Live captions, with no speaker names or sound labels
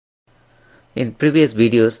In previous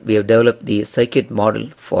videos, we have developed the circuit model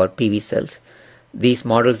for PV cells. These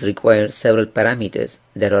models require several parameters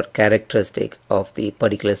that are characteristic of the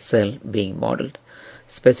particular cell being modeled.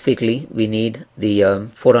 Specifically, we need the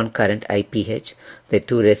photon current IPH, the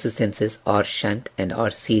two resistances R shunt and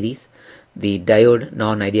R series, the diode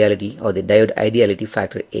non-ideality or the diode ideality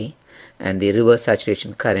factor A, and the reverse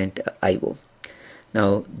saturation current IO.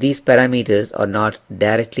 Now, these parameters are not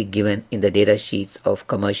directly given in the data sheets of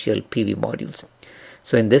commercial PV modules.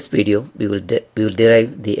 So in this video, we will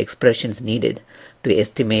derive the expressions needed to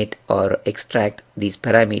estimate or extract these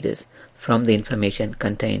parameters from the information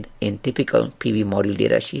contained in typical PV module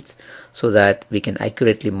data sheets so that we can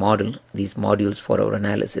accurately model these modules for our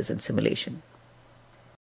analysis and simulation.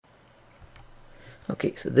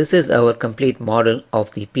 Okay, so this is our complete model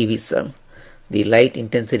of the PV cell. The light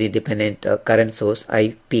intensity dependent current source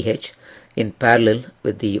IPH in parallel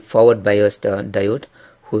with the forward biased diode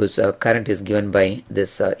whose current is given by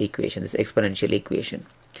this equation, this exponential equation.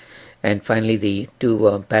 And finally the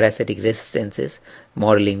two parasitic resistances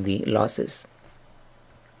modeling the losses.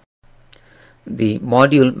 The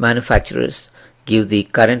module manufacturers give the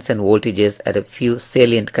currents and voltages at a few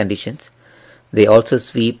salient conditions. They also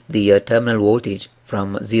sweep the terminal voltage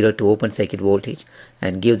from 0 to open circuit voltage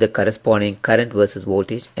and give the corresponding current versus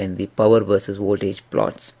voltage and the power versus voltage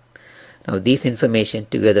plots. Now these information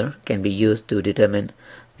together can be used to determine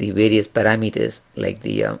the various parameters like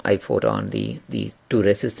the I-photon, the two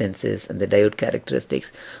resistances and the diode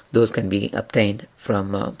characteristics. Those can be obtained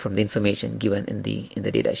from the information given in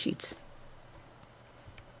the data sheets.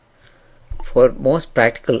 For most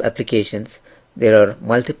practical applications, there are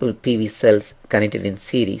multiple PV cells connected in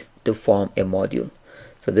series to form a module.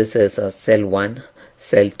 So this is cell 1,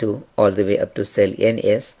 cell 2 all the way up to cell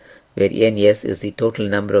NS, where NS is the total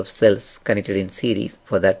number of cells connected in series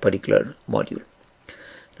for that particular module.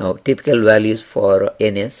 Now typical values for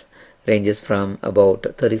NS ranges from about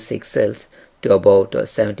 36 cells to about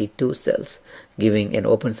 72 cells, giving an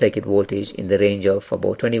open circuit voltage in the range of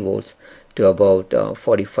about 20 volts to about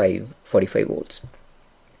 45 volts.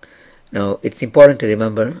 Now it's important to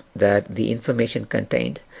remember that the information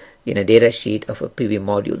contained in a data sheet of a PV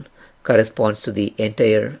module corresponds to the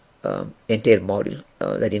entire module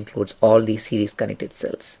that includes all the series connected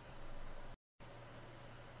cells.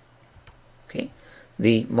 Okay,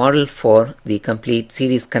 the model for the complete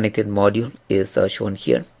series connected module is shown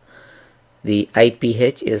here. The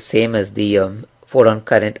IPH is same as the photon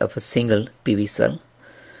current of a single PV cell.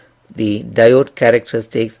 The diode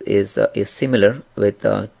characteristics is similar with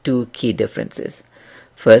two key differences.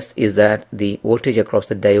 First is that the voltage across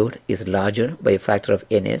the diode is larger by a factor of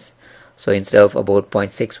NS. So instead of about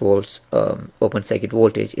 0.6 volts open circuit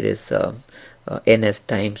voltage, it is NS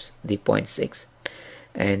times the 0.6.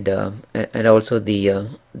 And also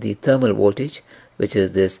the thermal voltage, which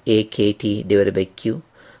is this AKT divided by Q,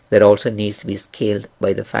 that also needs to be scaled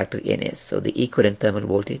by the factor NS. So the equivalent thermal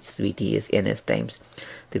voltage VT is NS times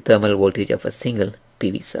the thermal voltage of a single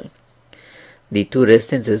PV cell. The two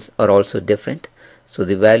resistances are also different. So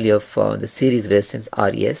the value of the series resistance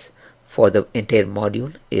RS for the entire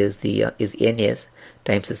module is NS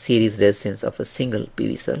times the series resistance of a single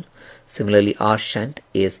PV cell. Similarly, R shunt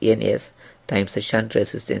is NS times the shunt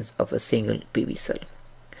resistance of a single PV cell.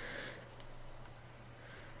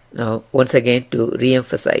 Now once again, to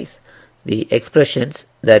re-emphasize, the expressions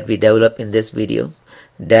that we develop in this video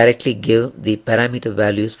directly give the parameter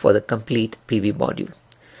values for the complete PV module.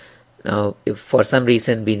 Now if for some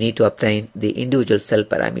reason we need to obtain the individual cell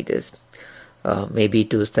parameters, maybe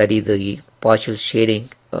to study the partial shading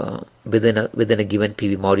within a given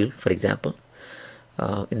PV module, for example,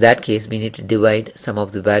 in that case we need to divide some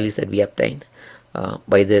of the values that we obtained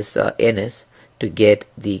by this NS to get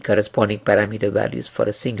the corresponding parameter values for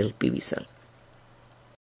a single PV cell.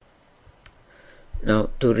 Now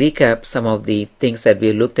to recap some of the things that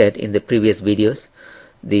we looked at in the previous videos,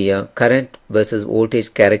 the current versus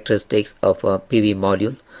voltage characteristics of a PV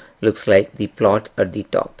module looks like the plot at the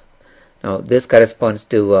top. Now this corresponds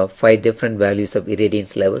to 5 different values of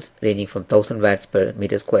irradiance levels ranging from 1000 watts per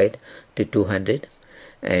meter squared to 200,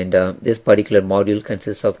 and this particular module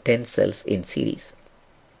consists of 10 cells in series.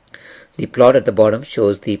 The plot at the bottom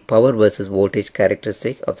shows the power versus voltage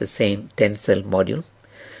characteristic of the same 10 cell module.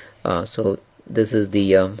 So this is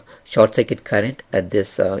the short circuit current at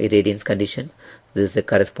this irradiance condition. This is the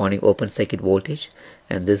corresponding open circuit voltage,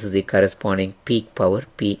 and this is the corresponding peak power,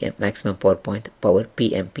 maximum power point power,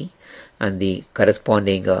 PMP, and the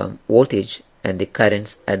corresponding voltage and the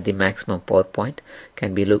currents at the maximum power point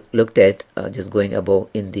can be looked at just going above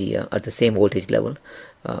in the at the same voltage level,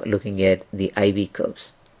 looking at the IV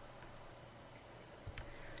curves.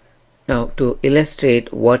 Now, to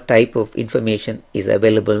illustrate what type of information is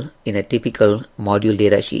available in a typical module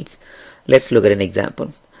datasheets, let's look at an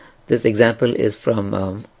example. This example is from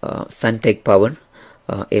Suntech Power,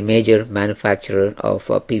 a major manufacturer of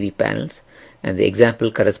PV panels, and the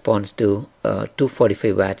example corresponds to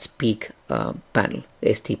 245 watts peak panel,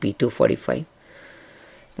 STP 245.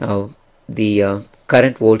 Now, the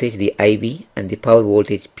current voltage, the IV, and the power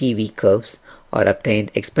voltage PV curves are obtained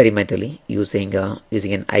experimentally using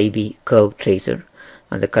an IV curve tracer,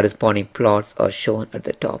 and the corresponding plots are shown at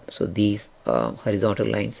the top. So these horizontal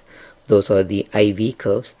lines, those are the IV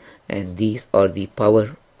curves, and these are the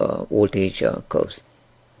power voltage curves.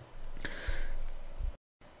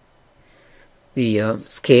 The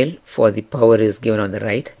scale for the power is given on the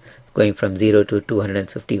right, going from 0 to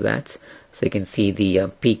 250 watts. So you can see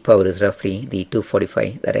the peak power is roughly the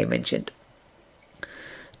 245 that I mentioned.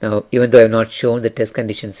 Now, even though I have not shown the test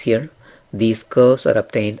conditions here, these curves are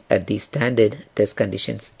obtained at the standard test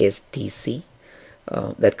conditions STC.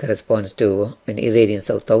 That corresponds to an irradiance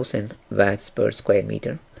of 1000 watts per square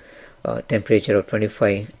meter, temperature of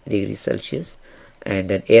 25 degrees Celsius, and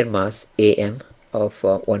an air mass AM of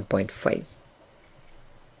 1.5.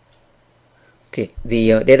 Okay,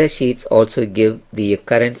 the data sheets also give the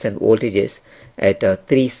currents and voltages at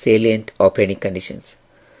 3 salient operating conditions.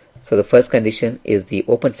 So the first condition is the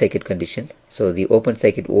open circuit condition. So the open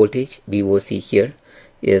circuit voltage VOC here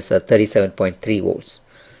is 37.3 volts.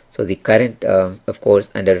 So the current of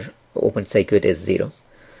course under open circuit is 0.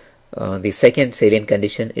 The second salient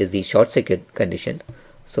condition is the short circuit condition.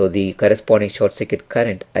 So the corresponding short circuit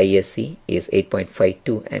current ISC is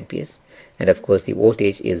 8.52 amperes, and of course the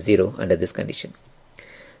voltage is 0 under this condition.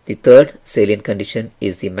 The third salient condition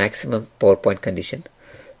is the maximum power point condition.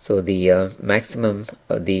 So the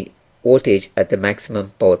the voltage at the maximum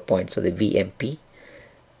power point, so the VMP,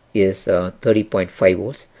 is 30.5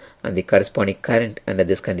 volts, and the corresponding current under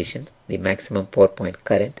this condition, the maximum power point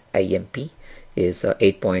current IMP, is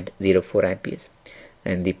 8.04 amperes,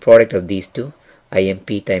 and the product of these two,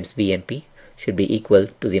 IMP times VMP, should be equal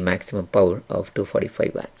to the maximum power of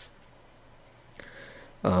 245 watts.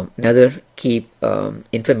 Another key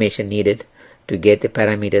information needed to get the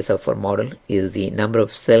parameters of our model is the number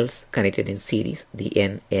of cells connected in series, the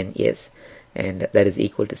NNS, and that is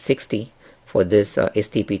equal to 60 for this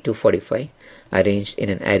STP 245 arranged in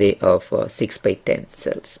an array of 6 by 10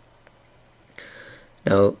 cells.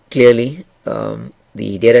 Now clearly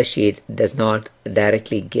the data sheet does not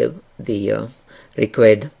directly give the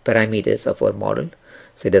required parameters of our model.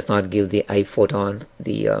 So it does not give the I photon,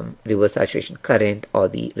 the reverse saturation current, or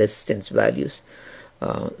the resistance values.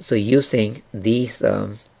 So using these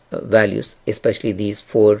values, especially these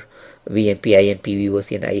 4 VMP, IMP,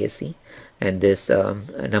 VOC, and ISC, and this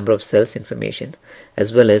number of cells information,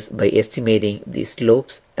 as well as by estimating the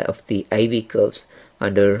slopes of the IV curves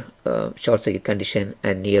under short circuit condition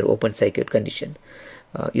and near open circuit condition,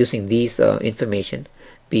 using these information,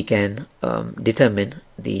 we can determine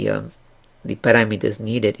the parameters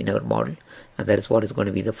needed in our model, and that is what is going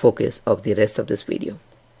to be the focus of the rest of this video.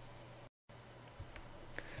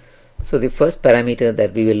 So the first parameter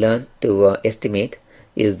that we will learn to estimate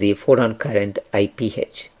is the photon current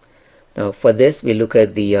IPH. Now for this we look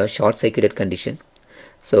at the short circuited condition.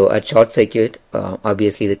 So at short circuit,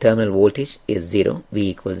 obviously the terminal voltage is 0, V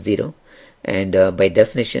equals 0, and by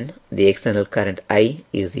definition the external current I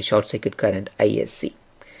is the short circuit current ISC.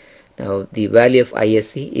 Now the value of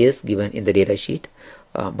ISC is given in the data sheet,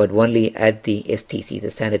 but only at the STC, the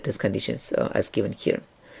standard test conditions, as given here.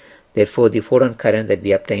 Therefore the photon current that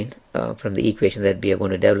we obtain from the equation that we are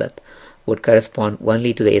going to develop would correspond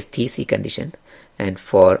only to the STC condition, and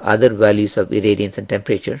for other values of irradiance and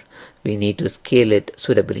temperature we need to scale it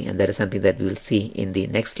suitably, and that is something that we will see in the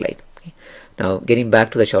next slide. Okay. Now getting back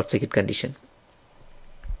to the short circuit condition,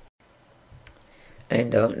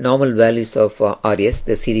 and normal values of RS,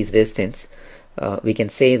 the series resistance, we can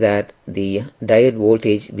say that the diode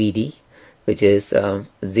voltage VD, which is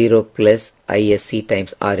 0 plus ISC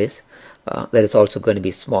times RS, that is also going to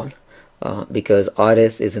be small, because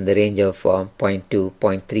RS is in the range of 0.2,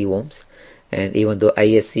 0.3 ohms, and even though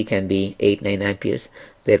ISC can be 8-9 amperes,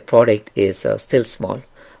 their product is still small,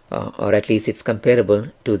 or at least it's comparable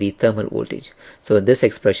to the thermal voltage. So in this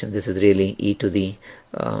expression, this is really e to the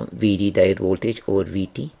VD diode voltage over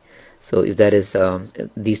VT. So if that is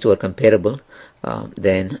these two are comparable,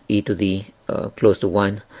 then e to the close to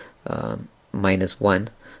 1 minus 1,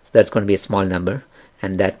 so that's going to be a small number,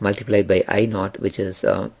 and that multiplied by I naught, which is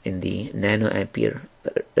in the nanoampere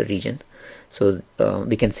region. So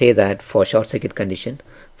we can say that for short circuit condition,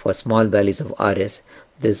 for small values of RS,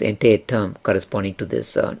 this entire term corresponding to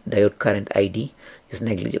this diode current ID is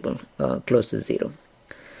negligible, close to 0.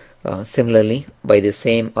 Similarly, by the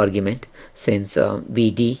same argument, since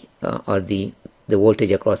VD or the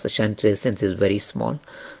voltage across the shunt resistance is very small,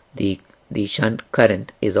 the shunt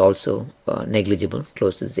current is also negligible,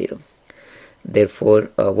 close to 0.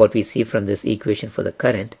 Therefore, what we see from this equation for the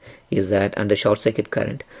current is that under short circuit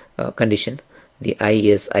current condition, the I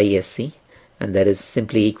is ISC, and that is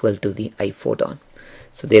simply equal to the I photon.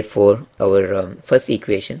 So therefore, our first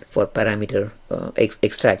equation for parameter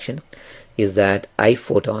extraction is that I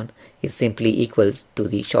photon is simply equal to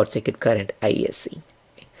the short circuit current ISC.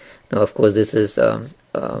 Now, of course, this is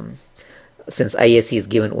since ISC is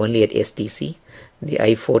given only at STC, the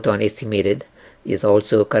I photon estimated is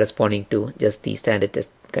also corresponding to just the standard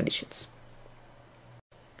test conditions.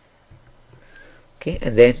 Okay,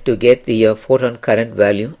 and then to get the photon current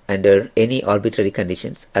value under any arbitrary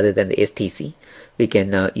conditions other than the STC, we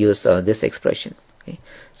can use this expression. Okay.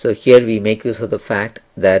 So here we make use of the fact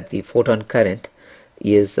that the photon current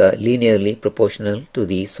is linearly proportional to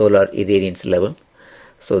the solar irradiance level.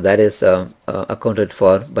 So that is accounted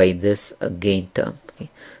for by this gain term.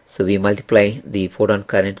 Okay. So we multiply the photon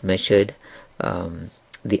current measured.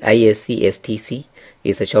 The ISC STC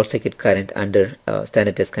is a short circuit current under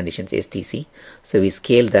standard test conditions STC. So we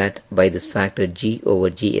scale that by this factor G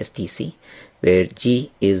over G STC, where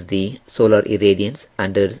G is the solar irradiance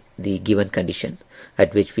under the given condition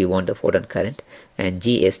at which we want the photon current, and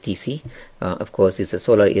G STC of course is the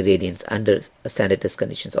solar irradiance under standard test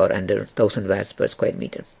conditions or under 1000 watts per square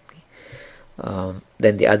meter.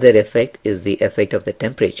 Then the other effect is the effect of the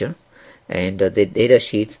temperature, and the data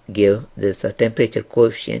sheets give this temperature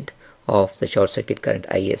coefficient of the short circuit current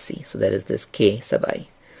ISC. So that is this K sub I.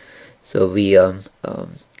 So we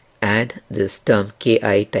add this term Ki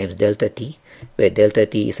times delta T, where delta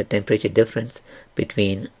T is a temperature difference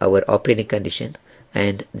between our operating condition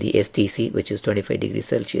and the STC, which is 25 degrees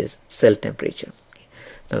Celsius cell temperature.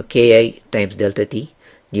 Now Ki times delta T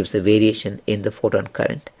gives the variation in the photon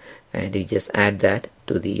current, and we just add that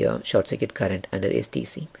to the short circuit current under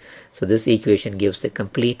STC. So this equation gives the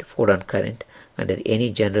complete photon current under any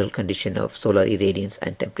general condition of solar irradiance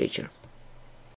and temperature.